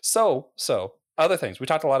 So other things. We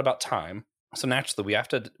talked a lot about time. So naturally, we have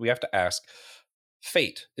to ask,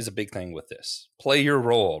 fate is a big thing with this. Play your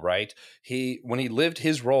role, right? When he lived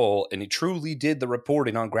his role and he truly did the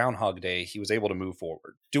reporting on Groundhog Day, he was able to move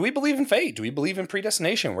forward. Do we believe in fate? Do we believe in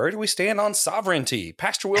predestination? Where do we stand on sovereignty?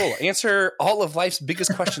 Pastor Will, answer all of life's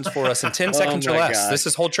biggest questions for us in 10 seconds or less. This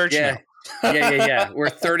is whole church now. Yeah. We're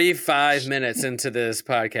 35 minutes into this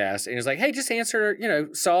podcast, and he's like, "Hey, just answer,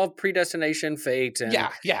 solve predestination, fate,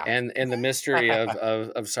 and and the mystery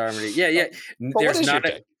of sovereignty." Yeah. There's not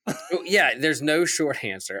there's no short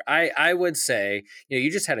answer. I would say,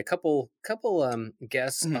 you just had a couple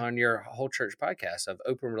guests on your whole church podcast of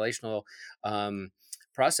open relational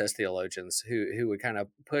process theologians who would kind of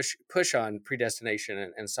push on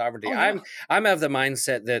predestination and sovereignty. Oh, yeah. I'm of the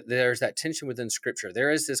mindset that there's that tension within Scripture.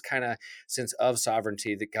 There is this kind of sense of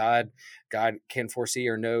sovereignty that God can foresee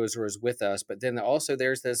or knows or is with us, but then also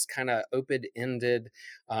there's this kind of open-ended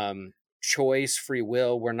choice, free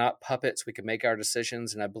will. We're not puppets. We can make our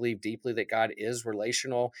decisions. And I believe deeply that God is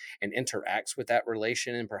relational and interacts with that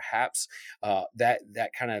relation. And perhaps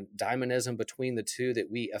that kind of dynamism between the two,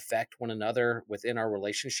 that we affect one another within our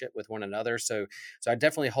relationship with one another. So I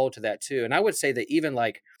definitely hold to that too. And I would say that even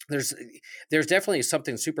like there's definitely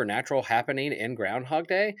something supernatural happening in Groundhog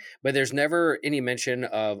Day, but there's never any mention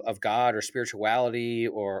of God or spirituality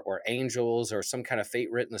or angels or some kind of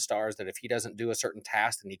fate written in the stars that if he doesn't do a certain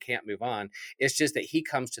task, then he can't move on. It's just that he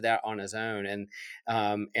comes to that on his own. And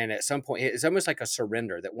at some point, it's almost like a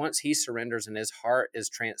surrender, that once he surrenders and his heart is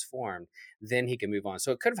transformed, then he can move on.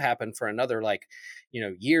 So it could have happened for another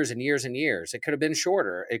years and years and years. It could have been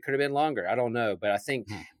shorter. It could have been longer. I don't know. But I think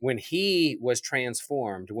when he was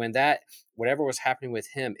transformed, when that whatever was happening with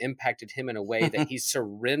him impacted him in a way that he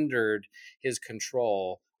surrendered his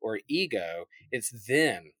control or ego, it's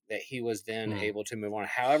then that he was then able to move on,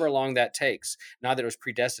 however long that takes. Not that it was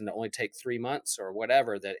predestined to only take 3 months or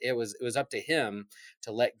whatever, that it was up to him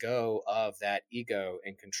to let go of that ego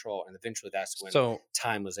and control. And eventually that's when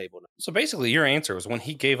time was able to. So basically your answer was when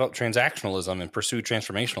he gave up transactionalism and pursued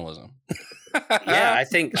transformationalism. Yeah, I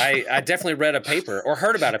think I definitely read a paper or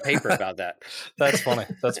heard about a paper about that. That's funny.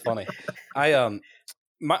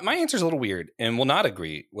 My answer is a little weird and will not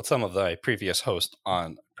agree with some of the previous guest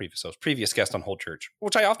on Whole Church,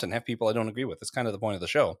 which I often have people I don't agree with. It's kind of the point of the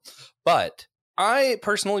show. But I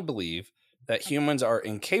personally believe that humans are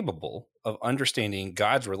incapable of understanding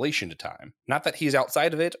God's relation to time. Not that he's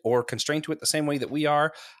outside of it or constrained to it the same way that we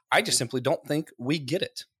are. I just simply don't think we get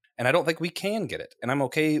it. And I don't think we can get it. And I'm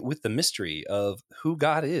okay with the mystery of who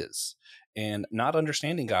God is. And not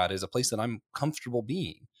understanding God is a place that I'm comfortable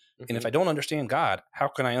being. And if I don't understand God, how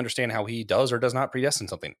can I understand how he does or does not predestine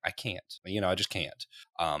something? I can't. I just can't.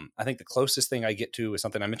 I think the closest thing I get to is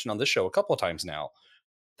something I mentioned on this show a couple of times now.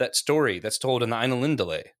 That story that's told in the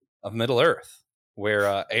Ainulindale of Middle Earth,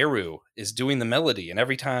 where Eru is doing the melody. And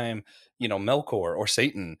every time, Melkor or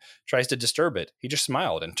Satan tries to disturb it, he just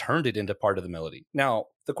smiled and turned it into part of the melody. Now,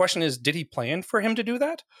 the question is, did he plan for him to do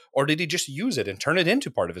that? Or did he just use it and turn it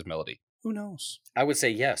into part of his melody? Who knows? I would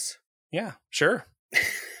say yes. Yeah, sure.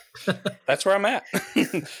 That's where I'm at.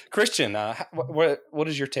 Christian, what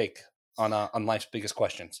is your take on life's biggest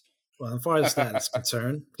questions? Well, as far as that is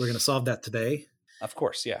concerned, we're going to solve that today. Of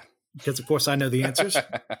course, yeah. Because, of course, I know the answers.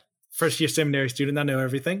 First-year seminary student, I know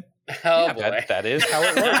everything. Oh, boy. That is how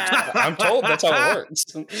it works. I'm told that's how it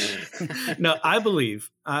works. No, I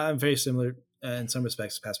believe, I'm very similar in some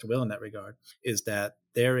respects to Pastor Will in that regard, is that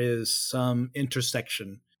there is some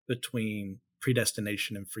intersection between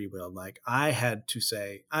predestination and free will. Like I had to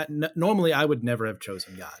say, normally I would never have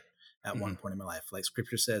chosen God at one point in my life. Like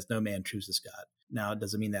Scripture says, no man chooses God. Now, it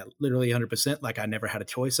doesn't mean that literally 100%, like I never had a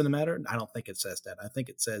choice in the matter. I don't think it says that. I think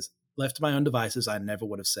it says, left to my own devices, I never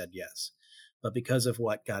would have said yes. But because of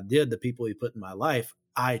what God did, the people he put in my life,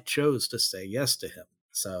 I chose to say yes to him.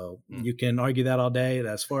 So you can argue that all day.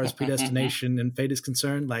 As far as predestination and fate is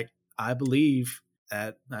concerned, like I believe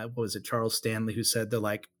at, what was it, Charles Stanley, who said they're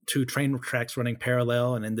like two train tracks running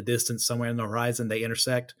parallel, and in the distance somewhere in the horizon, they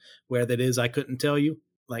intersect. Where that is, I couldn't tell you.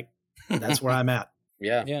 Like, that's where I'm at.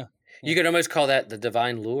 Yeah. You could almost call that the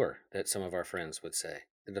divine lure that some of our friends would say.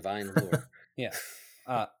 The divine lure. Yeah.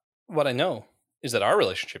 What I know is that our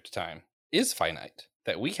relationship to time is finite,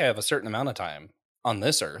 that we have a certain amount of time on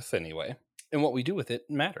this earth anyway, and what we do with it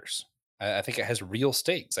matters. I think it has real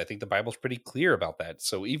stakes. I think the Bible's pretty clear about that.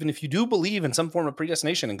 So even if you do believe in some form of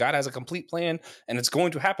predestination and God has a complete plan and it's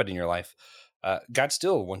going to happen in your life, God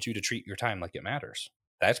still wants you to treat your time like it matters.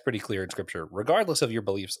 That's pretty clear in Scripture, regardless of your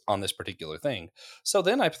beliefs on this particular thing. So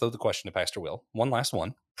then I throw the question to Pastor Will, one last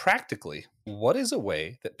one. Practically, what is a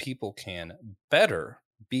way that people can better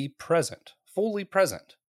be present, fully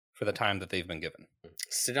present for the time that they've been given?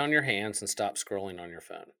 Sit on your hands and stop scrolling on your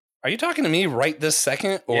phone. Are you talking to me right this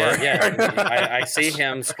second? Or yeah. I see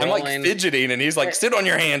him scrolling. I'm like fidgeting, and he's like, "Sit on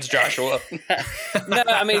your hands, Joshua." No,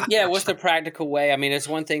 I mean, yeah. What's the practical way? I mean, it's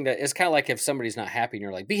one thing that it's kind of like if somebody's not happy, and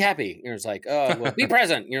you're like, "Be happy." And it's like, "Oh, well, be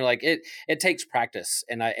present." And you're like, it takes practice,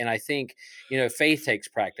 and I think faith takes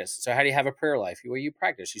practice. So how do you have a prayer life? Well, you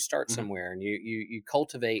practice. You start somewhere, and you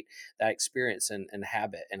cultivate that experience and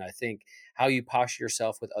habit. And I think how you posture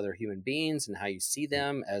yourself with other human beings and how you see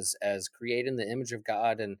them as created in the image of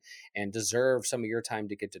God and deserve some of your time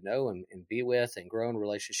to get to know and be with and grow in a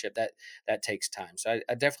relationship, that takes time. So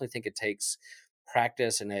I definitely think it takes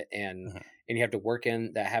practice and you have to work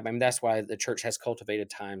in that habit. I mean, that's why the church has cultivated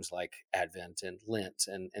times like Advent and Lent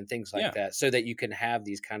and things like that, so that you can have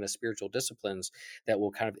these kind of spiritual disciplines that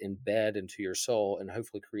will kind of embed into your soul and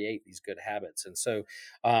hopefully create these good habits. And so,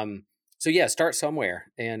 start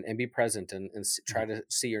somewhere and be present and try to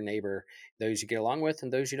see your neighbor, those you get along with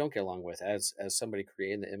and those you don't get along with, as somebody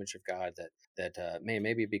created in the image of God. That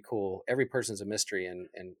maybe it'd be cool. Every person's a mystery, and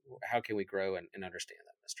how can we grow and understand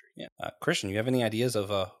that mystery? Yeah, Christian, you have any ideas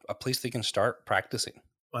of a place they can start practicing?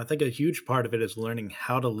 Well, I think a huge part of it is learning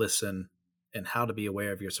how to listen and how to be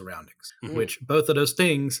aware of your surroundings, which both of those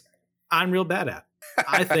things I'm real bad at.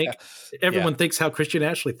 I think everyone thinks how Christian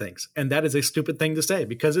Ashley thinks. And that is a stupid thing to say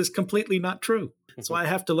because it's completely not true. So I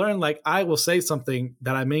have to learn, like, I will say something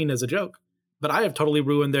that I mean as a joke, but I have totally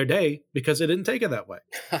ruined their day because it didn't take it that way.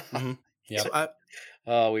 Yeah.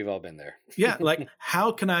 So we've all been there. Yeah. Like,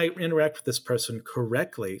 how can I interact with this person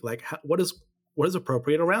correctly? Like, what is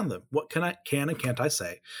appropriate around them? What can and can't I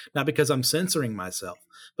say? Not because I'm censoring myself,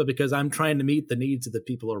 but because I'm trying to meet the needs of the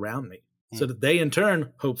people around me. So that they, in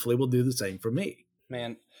turn, hopefully will do the same for me.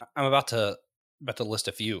 Man, I'm about to list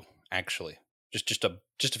a few, actually. Just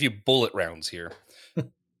a few bullet rounds here.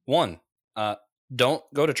 One, don't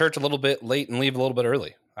go to church a little bit late and leave a little bit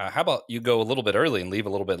early. How about you go a little bit early and leave a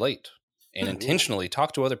little bit late, and intentionally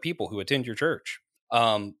talk to other people who attend your church.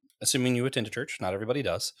 Assuming you attend a church, not everybody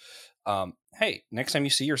does. Hey, next time you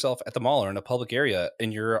see yourself at the mall or in a public area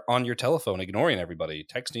and you're on your telephone ignoring everybody,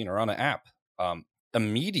 texting or on an app,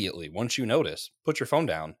 immediately, once you notice, put your phone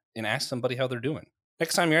down and ask somebody how they're doing.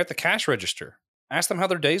 Next time you're at the cash register, ask them how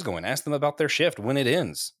their day's going. Ask them about their shift, when it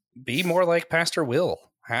ends. Be more like Pastor Will.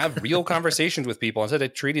 Have real conversations with people instead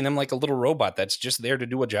of treating them like a little robot that's just there to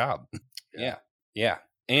do a job. Yeah.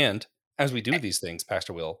 And as we do these things,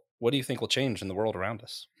 Pastor Will, what do you think will change in the world around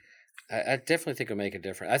us? I definitely think it'll make a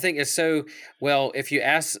difference. I think it's so, well, if you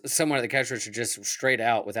ask someone at the cash register just straight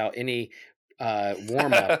out without any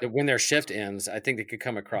warm up when their shift ends, I think they could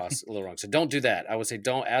come across a little wrong. So don't do that. I would say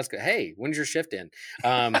don't ask, hey, when's your shift end?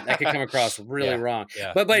 That could come across really wrong.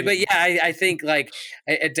 Yeah. But I think like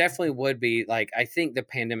it definitely would be like, I think the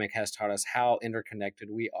pandemic has taught us how interconnected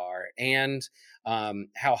we are and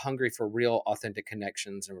how hungry for real authentic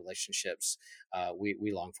connections and relationships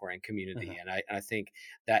we long for in community. And I think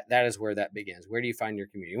that is where that begins. Where do you find your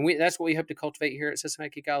community? And that's what we hope to cultivate here at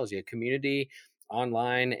Systematic Ecology, a community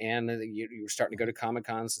online, and you're starting to go to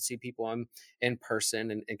Comic-Cons and see people in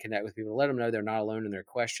person and connect with people, let them know they're not alone in their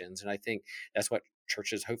questions. And I think that's what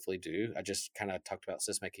churches hopefully do. I just kind of talked about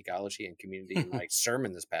Systematic Ecology and community in my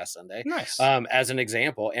sermon this past Sunday, as an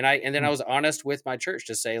example. And then I was honest with my church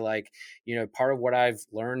to say, like, part of what I've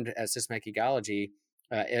learned at Systematic Ecology,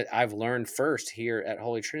 I've learned first here at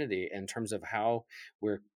Holy Trinity in terms of how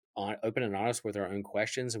we're open and honest with our own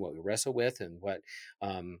questions and what we wrestle with and what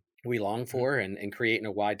we long for, and creating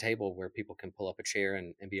a wide table where people can pull up a chair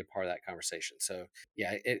and be a part of that conversation. So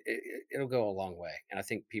yeah, it'll go a long way. And I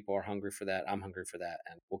think people are hungry for that. I'm hungry for that,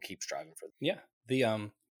 and we'll keep striving for that. Yeah.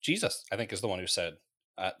 The Jesus, I think, is the one who said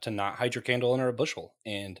to not hide your candle under a bushel.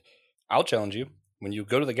 And I'll challenge you, when you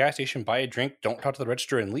go to the gas station, buy a drink, don't talk to the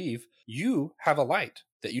register and leave, you have a light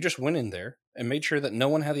that you just went in there and made sure that no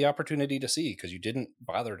one had the opportunity to see because you didn't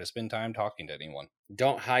bother to spend time talking to anyone.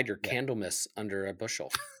 Don't hide your Candlemas under a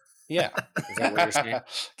bushel. Yeah. Is that what you're saying?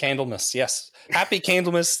 Candlemas, yes. Happy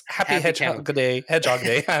Candlemas. Happy Hedgehog Day.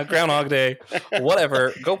 Groundhog Day.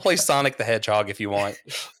 Whatever. Go play Sonic the Hedgehog if you want.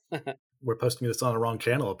 We're posting this on the wrong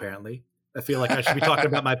channel, apparently. I feel like I should be talking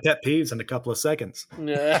about my pet peeves in a couple of seconds.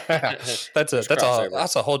 That's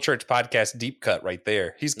a whole church podcast deep cut right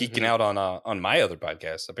there. He's geeking out on my other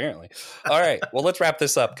podcast, apparently. All right. Well, let's wrap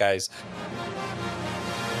this up, guys.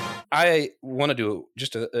 I want to do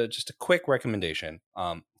just a quick recommendation.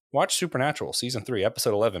 Watch Supernatural season 3,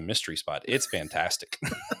 episode 11, Mystery Spot. It's fantastic.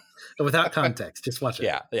 Without context, just watch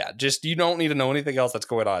it. Yeah. Just, you don't need to know anything else that's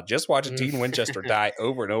going on. Just watch Dean Winchester die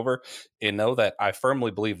over and over, and know that I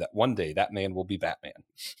firmly believe that one day that man will be Batman.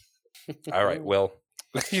 All right. Well,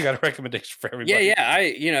 You got a recommendation for everybody?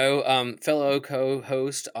 Yeah. Fellow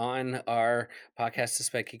co-host on our podcast,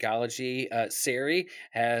 Suspect Geekology, Sari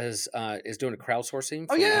is doing a crowdsourcing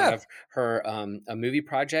for one of her a movie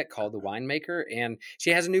project called The Winemaker, and she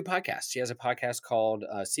has a new podcast. She has a podcast called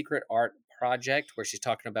Secret Art Project, where she's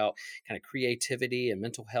talking about kind of creativity and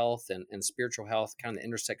mental health and spiritual health, kind of the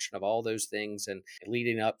intersection of all those things, and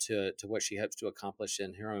leading up to what she hopes to accomplish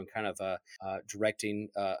in her own kind of directing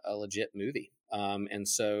a legit movie. And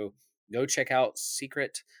so go check out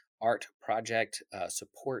Secret Art Project,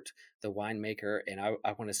 support The Winemaker. And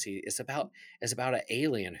I want to see, it's about an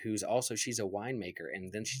alien who's also, she's a winemaker,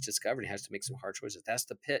 and then she's discovered and has to make some hard choices. That's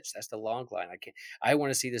the pitch. That's the long line. I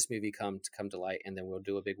want to see this movie come to light, and then we'll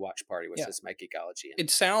do a big watch party with this Geekology. It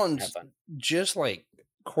sounds just like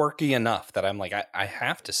quirky enough that I'm like, I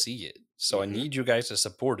have to see it. So I need you guys to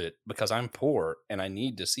support it because I'm poor and I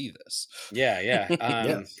need to see this. Yeah.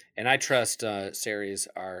 And I trust Sari's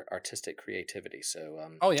artistic creativity. So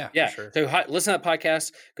for sure. So listen to that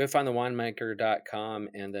podcast, go find thewinemaker.com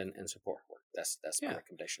and support her work. That's my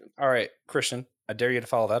recommendation. All right, Christian, I dare you to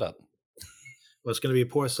follow that up. Well, it's going to be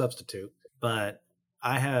a poor substitute, but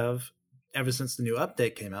I have, ever since the new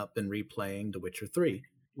update came out, been replaying The Witcher 3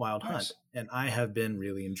 Wild Hunt, and I have been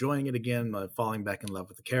really enjoying it again, falling back in love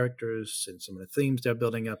with the characters and some of the themes they're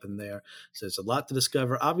building up in there. So there's a lot to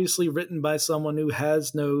discover, obviously written by someone who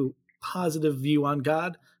has no positive view on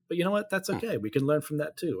God, but you know what? That's okay. We can learn from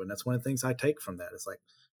that too. And that's one of the things I take from that. It's like,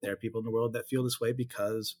 there are people in the world that feel this way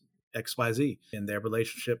because XYZ in their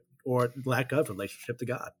relationship or lack of relationship to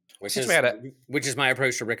God. Which is my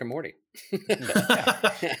approach to Rick and Morty.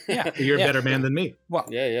 You're a better man than me. Well,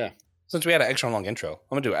 yeah. Since we had an extra long intro, I'm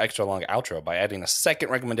going to do an extra long outro by adding a second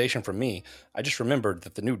recommendation from me. I just remembered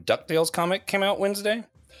that the new DuckTales comic came out Wednesday.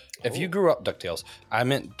 If you grew up DuckTales, I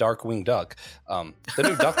meant Darkwing Duck. The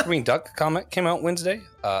new Darkwing Duck comic came out Wednesday.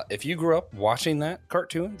 If you grew up watching that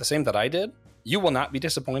cartoon, the same that I did, you will not be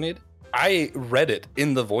disappointed. I read it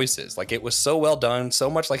in the voices. Like, it was so well done, so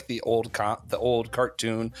much like the old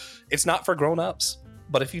cartoon. It's not for grown-ups,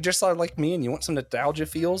 but if you just are like me and you want some nostalgia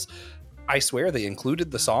feels, I swear they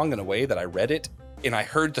included the song in a way that I read it, and I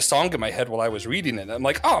heard the song in my head while I was reading it. And I'm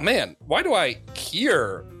like, oh man, why do I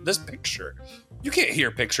hear this picture? You can't hear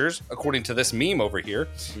pictures, according to this meme over here.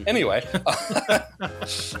 Anyway,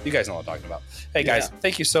 you guys know what I'm talking about. Hey guys,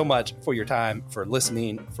 thank you so much for your time, for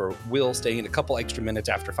listening, for Will staying a couple extra minutes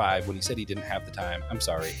after 5 when he said he didn't have the time. I'm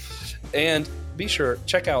sorry. And be sure,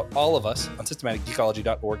 check out all of us on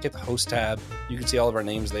systematicgeekology.org. Get the host tab. You can see all of our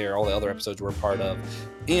names there, all the other episodes we're a part of.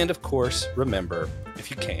 And of course, remember, if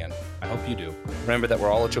you can, I hope you do, remember that we're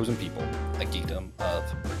all a chosen people, a geekdom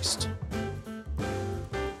of priest.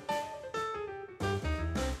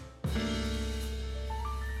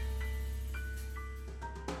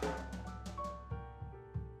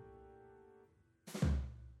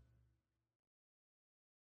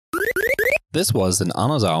 This was an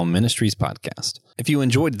Anazao Ministries podcast. If you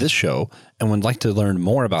enjoyed this show and would like to learn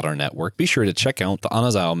more about our network, be sure to check out the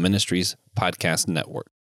Anazao Ministries Podcast Network.